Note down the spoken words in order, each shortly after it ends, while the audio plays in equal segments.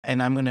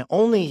And I'm going to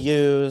only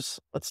use,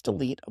 let's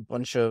delete a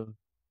bunch of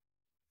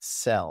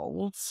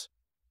cells.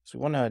 So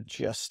we want to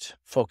just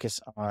focus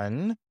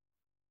on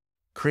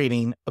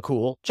creating a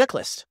cool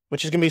checklist,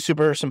 which is going to be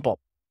super simple.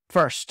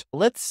 First,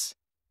 let's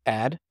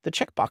add the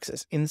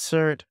checkboxes.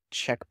 Insert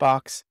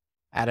checkbox,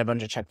 add a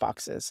bunch of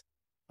checkboxes.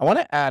 I want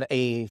to add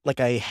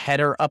a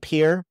header up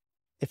here.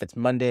 If it's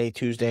Monday,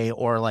 Tuesday,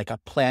 or like a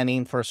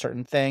planning for a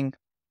certain thing,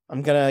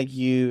 I'm going to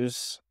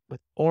use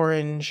with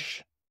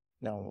orange.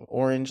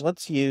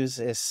 Let's use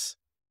this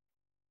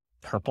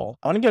purple.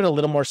 I want to give it a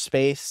little more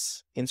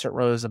space. Insert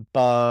rows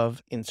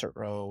above, insert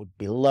row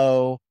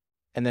below.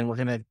 And then we're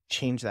going to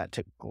change that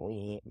to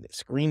green,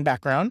 this green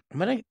background. I'm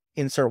going to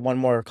insert one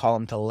more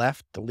column to the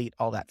left, delete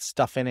all that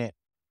stuff in it,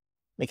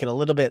 make it a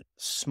little bit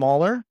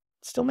smaller,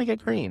 still make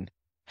it green.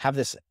 Have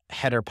this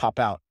header pop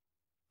out.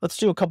 Let's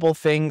do a couple of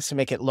things to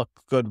make it look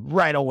good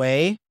right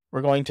away.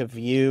 We're going to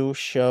view,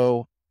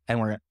 show, and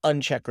we're going to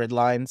uncheck grid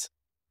lines.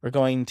 We're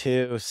going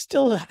to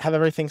still have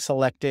everything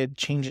selected,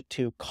 change it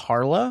to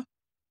Carla.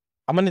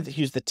 I'm going to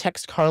use the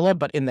text Carla,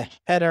 but in the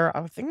header,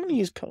 I think I'm going to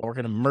use, we're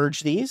going to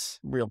merge these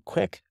real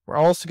quick. We're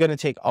also going to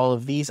take all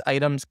of these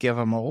items, give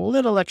them a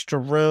little extra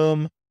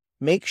room,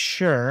 make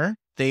sure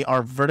they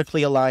are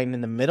vertically aligned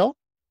in the middle.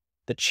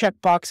 The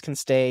checkbox can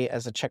stay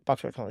as a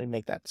checkbox. We're going to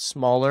make that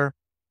smaller.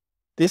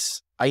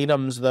 This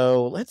items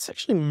though, let's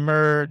actually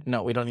merge.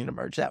 No, we don't need to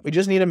merge that. We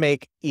just need to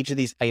make each of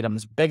these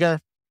items bigger.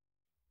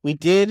 We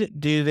did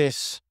do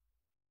this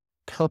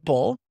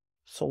purple.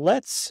 So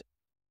let's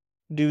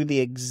do the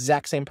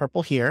exact same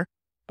purple here,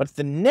 but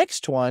the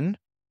next one,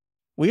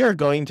 we are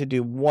going to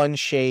do one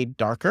shade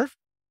darker.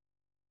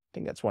 I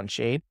think that's one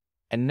shade.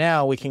 And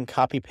now we can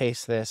copy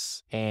paste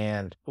this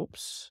and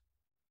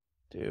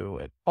do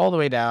it all the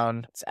way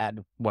down. Let's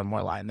add one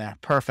more line there.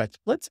 Perfect.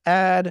 Let's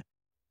add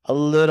a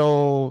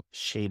little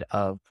shade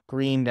of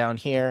green down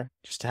here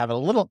just to have a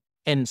little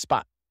end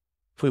spot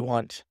if we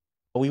want.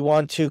 We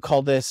want to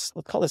call this,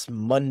 let's call this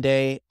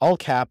Monday, all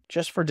cap,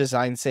 just for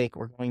design's sake.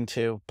 We're going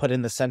to put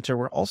in the center.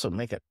 We'll also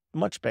make it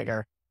much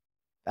bigger.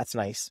 That's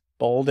nice.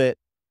 Bold it.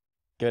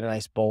 Give it a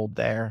nice bold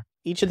there.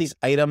 Each of these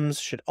items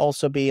should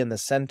also be in the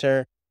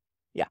center.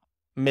 Yeah,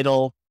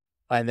 middle,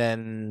 and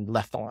then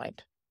left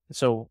aligned.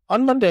 So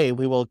on Monday,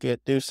 we will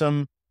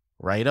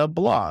write a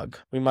blog.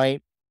 We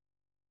might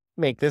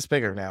make this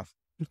bigger now.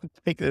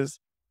 Let's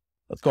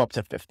go up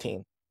to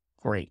 15.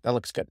 Great, that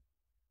looks good.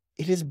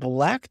 It is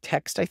black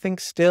text, I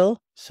think, still.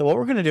 So what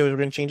we're going to do is we're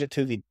going to change it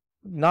to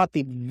not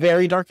the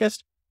very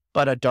darkest,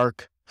 but a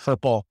dark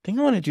purple. I think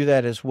I want to do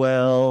that as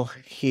well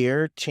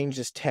here. Change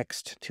this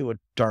text to a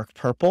dark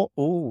purple.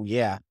 Oh,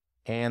 yeah.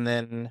 And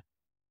then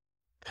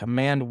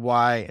Command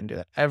Y and do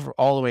that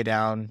all the way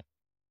down.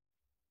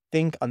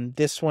 Think on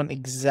this one,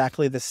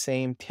 exactly the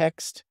same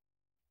text.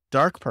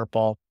 Dark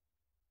purple.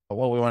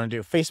 What we want to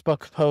do,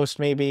 Facebook post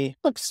maybe.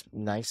 Looks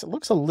nice. It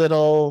looks a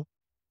little...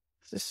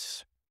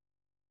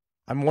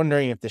 I'm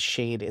wondering if the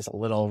shade is a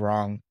little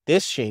wrong.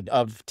 This shade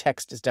of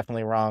text is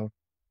definitely wrong.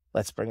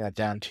 Let's bring that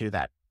down to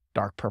that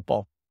dark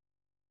purple.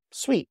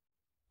 Sweet.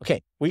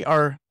 Okay,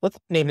 let's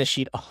name this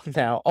sheet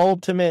now.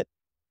 Ultimate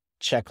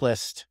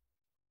Checklist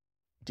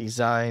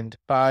Designed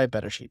by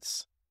Better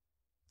Sheets.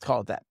 Let's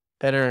call it that.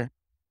 Better.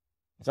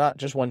 It's not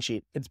just one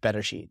sheet. It's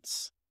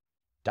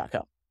bettersheets.co.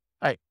 All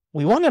right.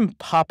 We want to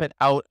pop it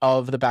out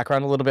of the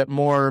background a little bit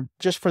more,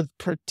 just for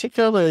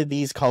particularly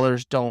these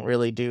colors don't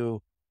really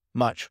do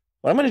much.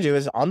 What I'm going to do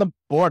is on the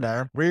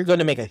border, we're going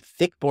to make a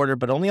thick border,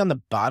 but only on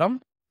the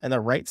bottom and the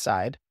right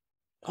side.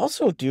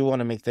 Also do want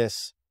to make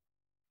this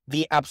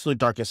the absolute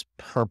darkest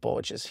purple,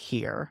 which is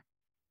here.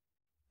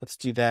 Let's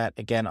do that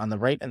again on the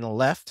right and the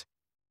left.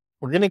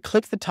 We're going to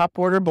click the top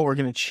border, but we're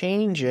going to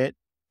change it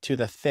to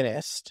the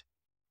thinnest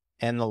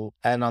and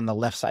on the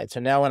left side. So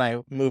now when I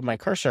move my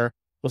cursor,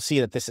 we'll see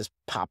that this is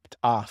popped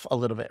off a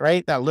little bit,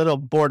 right? That little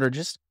border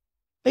just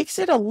gives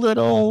it a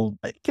little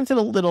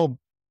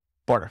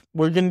border.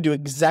 We're going to do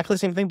exactly the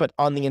same thing, but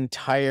on the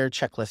entire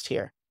checklist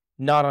here,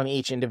 not on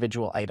each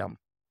individual item.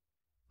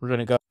 We're going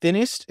to go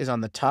thinnest is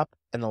on the top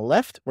and the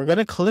left. We're going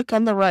to click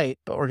on the right,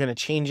 but we're going to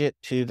change it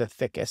to the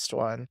thickest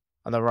one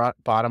on the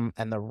bottom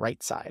and the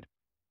right side.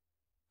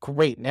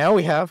 Great. Now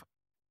we have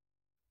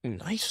a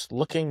nice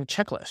looking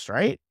checklist,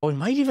 right? We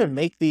might even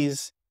make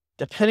these,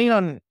 depending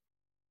on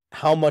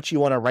how much you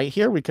want to write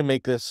here, we can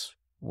make this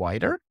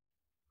wider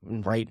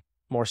and write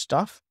more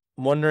stuff.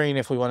 I'm wondering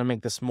if we want to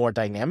make this more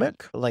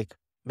dynamic. Like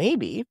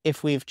maybe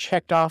if we've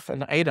checked off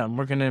an item,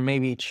 we're going to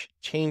maybe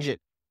change it.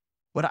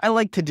 What I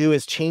like to do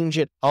is change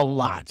it a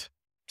lot.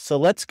 So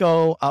let's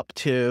go up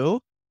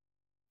to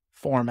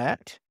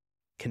Format,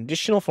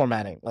 Conditional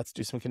Formatting. Let's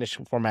do some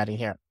conditional formatting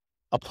here.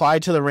 Apply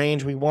to the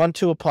range. We want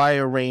to apply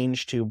a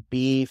range to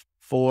B4 :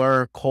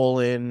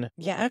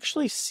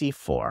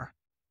 C4.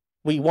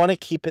 We want to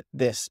keep it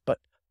this, but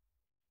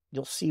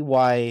you'll see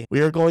why.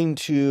 We are going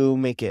to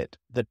make it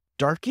the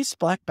darkest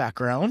black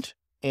background,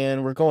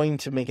 and we're going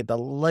to make it the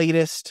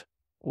lightest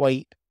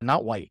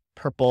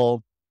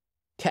purple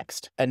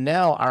text. And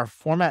now our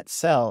format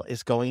cell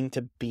is going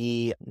to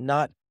be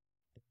not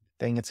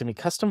thing. It's going to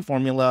be custom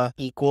formula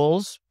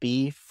equals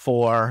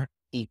B4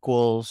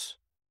 equals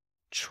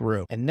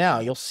true. And now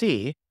you'll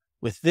see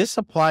with this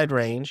applied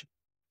range,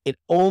 it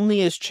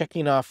only is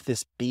checking off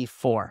this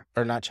B4,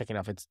 or not checking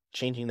off, it's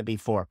changing the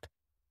B4.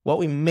 What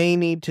we may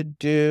need to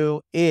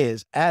do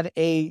is add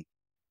a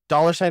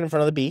 $sign in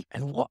front of the B.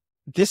 And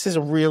this is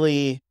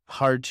really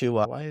hard to,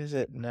 why is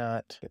it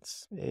not,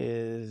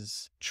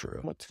 is true.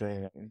 What's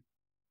going on?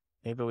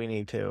 Maybe we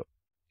need to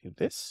do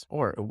this,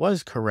 or it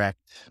was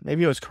correct.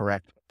 Maybe it was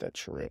correct. That's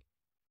true.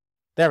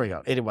 There we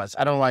go. It was.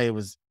 I don't know why it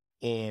was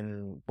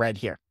in red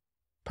here.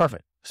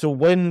 Perfect. So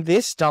when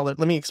this let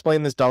me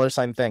explain this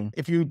 $sign thing.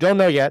 If you don't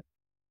know yet,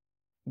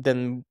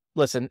 then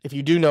listen. If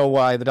you do know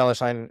why the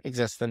 $sign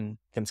exists, then you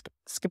can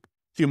skip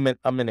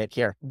a minute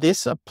here.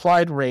 This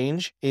applied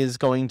range is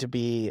going to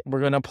be, we're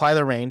going to apply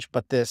the range,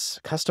 but this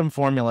custom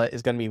formula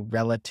is going to be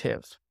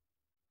relative.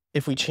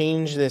 If we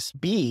change this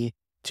B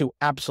to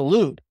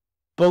absolute,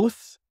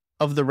 both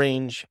of the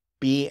range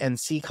B and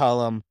C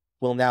column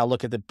will now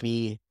look at the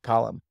B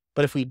column.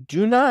 But if we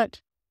do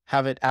not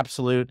have it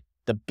absolute,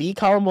 the B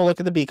column will look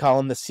at the B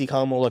column, the C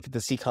column will look at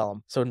the C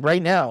column. So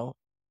right now,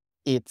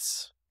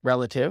 it's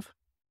relative.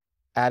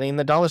 Adding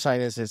the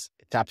 $sign is it's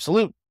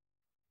absolute.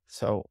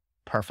 So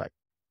perfect.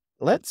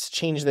 Let's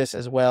change this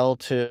as well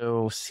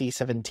to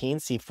C17,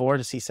 C4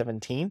 to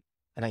C17.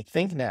 And I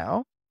think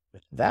now,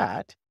 with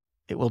that,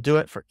 it will do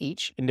it for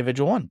each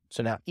individual one.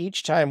 So now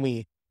each time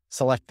we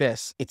select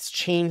this, it's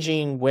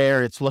changing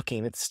where it's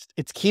looking. It's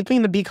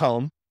keeping the B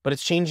column, but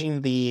it's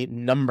changing the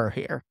number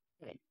here.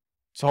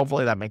 So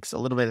hopefully that makes a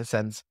little bit of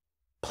sense.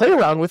 Play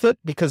around with it,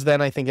 because then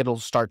I think it'll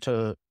start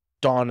to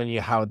dawn on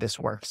you how this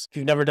works. If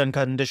you've never done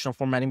conditional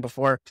formatting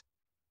before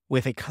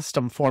with a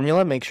custom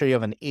formula, make sure you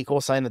have an equal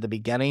sign at the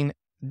beginning.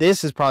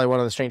 This is probably one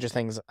of the strangest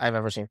things I've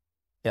ever seen.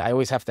 Yeah, I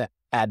always have to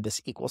add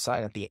this equal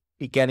sign at the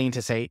beginning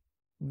to say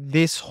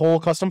this whole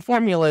custom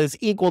formula is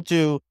equal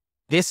to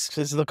this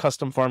is the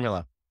custom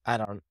formula. I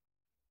don't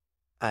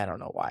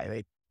know why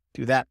they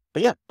do that,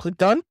 but yeah, click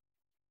done.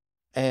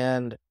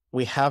 And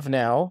we have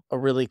now a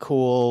really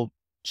cool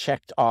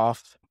checked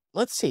off.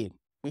 Let's see,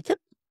 we could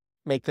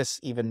make this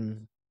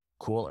even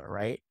cooler,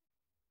 right?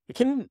 We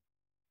can,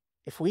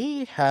 if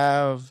we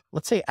have,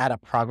 let's say, add a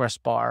progress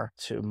bar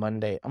to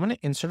Monday. I'm going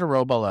to insert a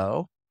row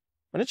below.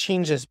 I'm going to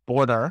change this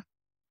border.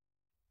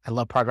 I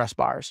love progress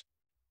bars.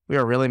 We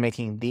are really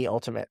making the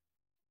ultimate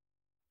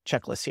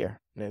checklist here.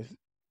 I'm going to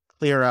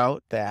clear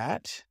out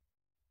that.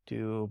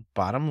 Do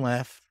bottom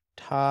left,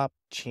 top,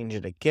 change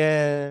it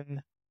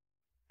again.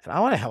 And I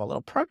want to have a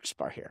little progress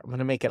bar here. I'm going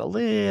to make it a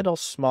little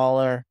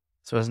smaller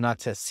so as not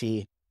to see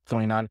what's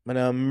going on. I'm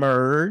going to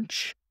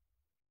merge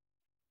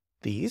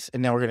these.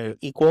 And now we're going to do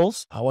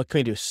equals. What can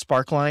we do?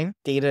 Sparkline.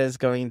 Data is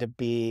going to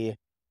be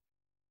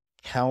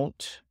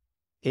count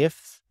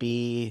if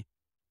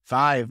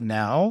B5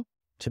 now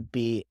to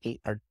B8.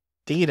 Our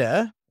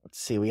data, let's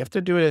see, we have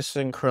to do this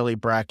in curly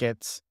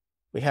brackets.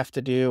 We have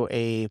to do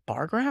a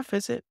bar graph,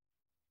 is it?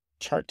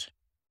 Chart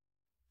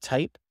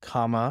type,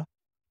 comma,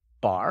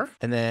 bar.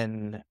 And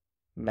then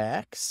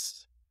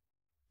max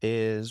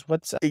is,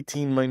 what's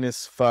 18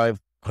 minus 5?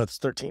 What's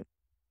 13?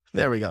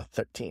 There we go,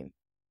 13.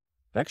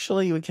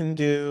 Actually, we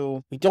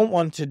don't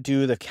want to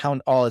do the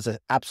count all as an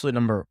absolute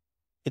number.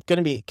 It's going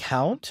to be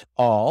count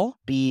all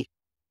B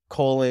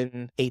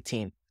colon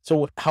 18.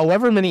 So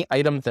however many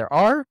items there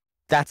are,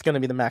 that's going to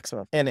be the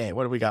maximum. NA,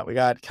 what do we got? We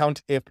got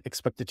count if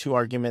expected 2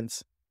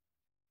 arguments.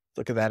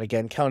 Look at that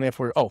again. Count if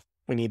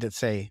we need to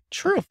say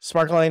true.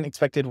 Sparkline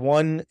expected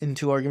 1 and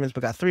 2 arguments,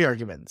 but got 3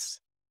 arguments.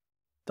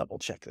 Double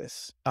check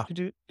this.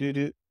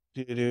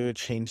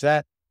 Change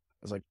that.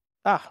 I was like,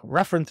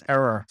 reference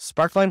error.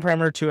 Sparkline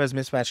parameter 2 has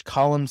mismatched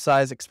column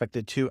size,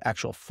 expected 2,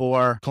 actual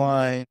 4.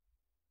 Sparkline,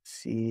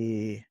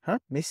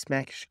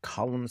 mismatched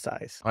column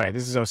size. All right,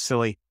 this is so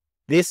silly.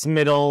 This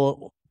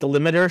middle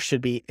delimiter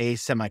should be a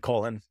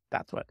semicolon.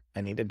 That's what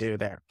I need to do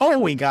there. Oh,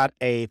 we got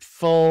a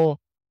full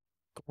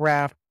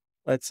graph.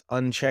 Let's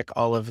uncheck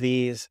all of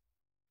these.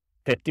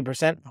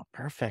 50%. Oh,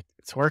 perfect.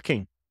 It's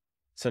working.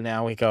 So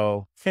now we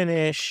go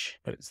finish.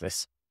 What is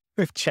this?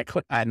 Check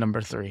at number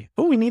 3.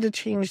 Oh, we need to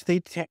change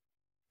the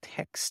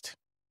text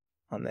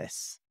on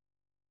this.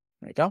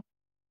 There we go.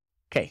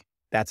 Okay.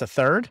 That's a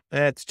third.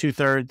 That's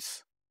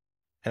 2/3.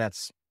 And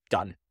that's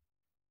done.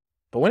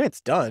 But when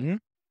it's done,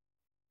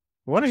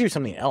 we want to do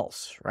something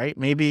else, right?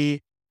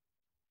 Maybe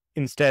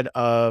instead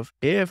of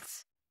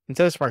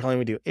sparkling,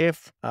 we do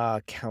if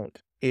count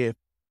if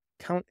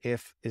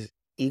is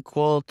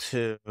equal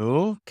to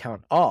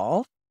count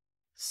all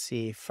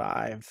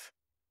C5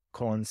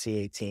 colon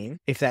C18.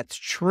 If that's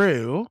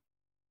true,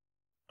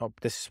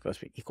 this is supposed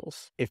to be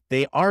equals. If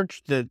they are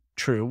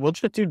true, we'll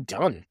just do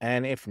done.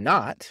 And if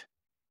not,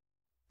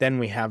 then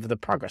we have the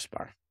progress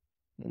bar.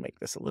 We'll make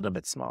this a little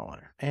bit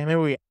smaller. And maybe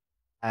we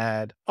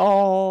add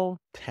all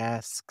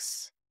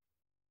tasks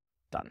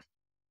done.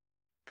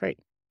 Great.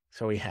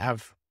 So we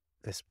have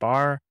this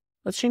bar.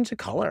 Let's change the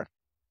color.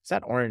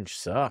 That orange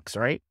sucks,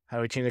 right? How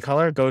do we change the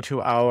color? Go to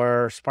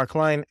our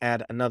sparkline,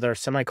 add another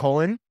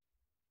semicolon.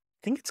 I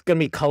think it's going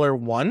to be color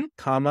 1,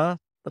 comma,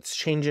 Let's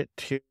change it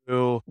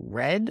to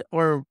red,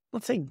 or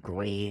let's say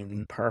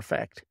green.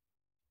 Perfect.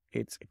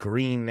 It's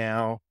green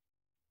now.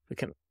 We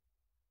can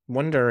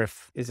wonder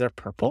if, is there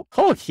purple?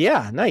 Oh,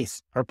 yeah,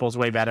 nice. Purple's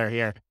way better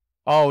here.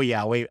 Oh,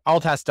 yeah, wait, all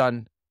tasks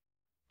done.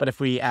 But if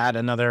we add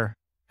another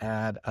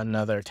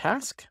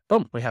task,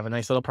 boom, we have a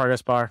nice little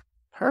progress bar.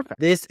 Perfect.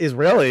 This is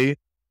really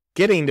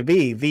getting to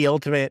be the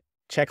ultimate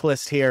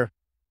checklist here.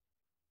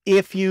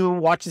 If you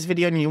watch this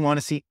video and you want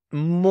to see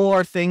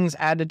more things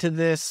added to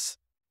this,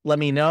 let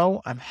me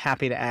know. I'm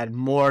happy to add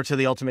more to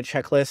the ultimate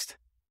checklist.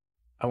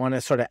 I want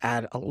to sort of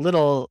add a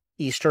little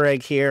Easter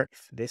egg here.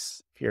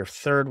 If your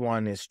third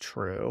one is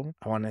true,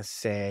 I want to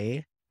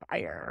say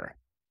fire.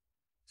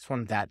 Just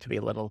want that to be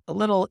a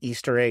little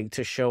Easter egg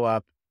to show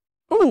up.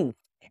 Ooh.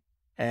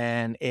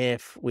 And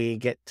if we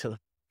get to the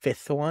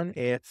fifth one,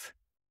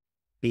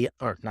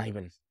 or not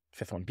even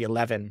fifth one, be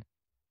 11.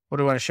 What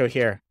do I want to show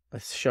here?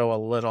 Let's show a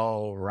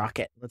little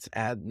rocket. Let's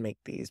make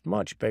these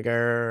much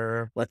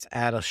bigger. Let's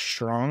add a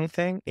strong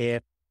thing.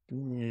 If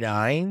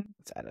 9,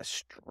 let's add a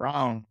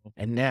strong.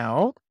 And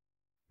now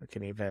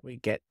we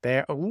get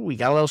there. Oh, we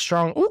got a little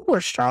strong. Oh,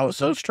 we're strong,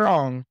 so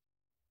strong.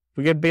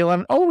 We get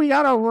B11. Oh, we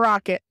got a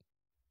rocket.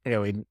 Yeah,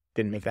 we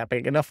didn't make that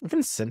big enough. We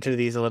can center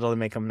these a little to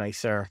make them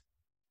nicer.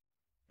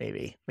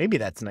 Maybe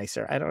that's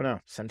nicer. I don't know.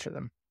 Center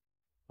them.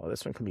 Oh,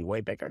 this one can be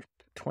way bigger.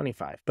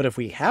 25. But if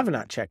we have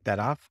not checked that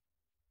off,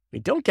 we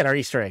don't get our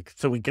Easter egg.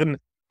 So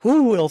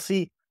we'll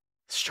see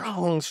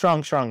strong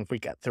if we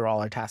get through all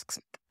our tasks.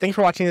 Thanks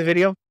for watching the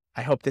video.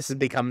 I hope this has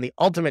become the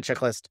ultimate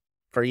checklist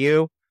for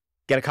you.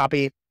 Get a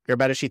copy. You're a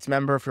Better Sheets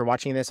member. If you're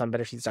watching this on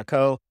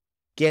bettersheets.co,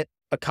 get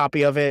a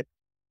copy of it.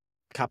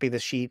 Copy the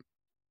sheet.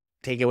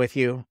 Take it with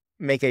you.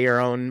 Make it your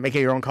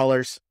own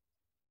colors.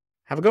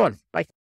 Have a good one. Bye.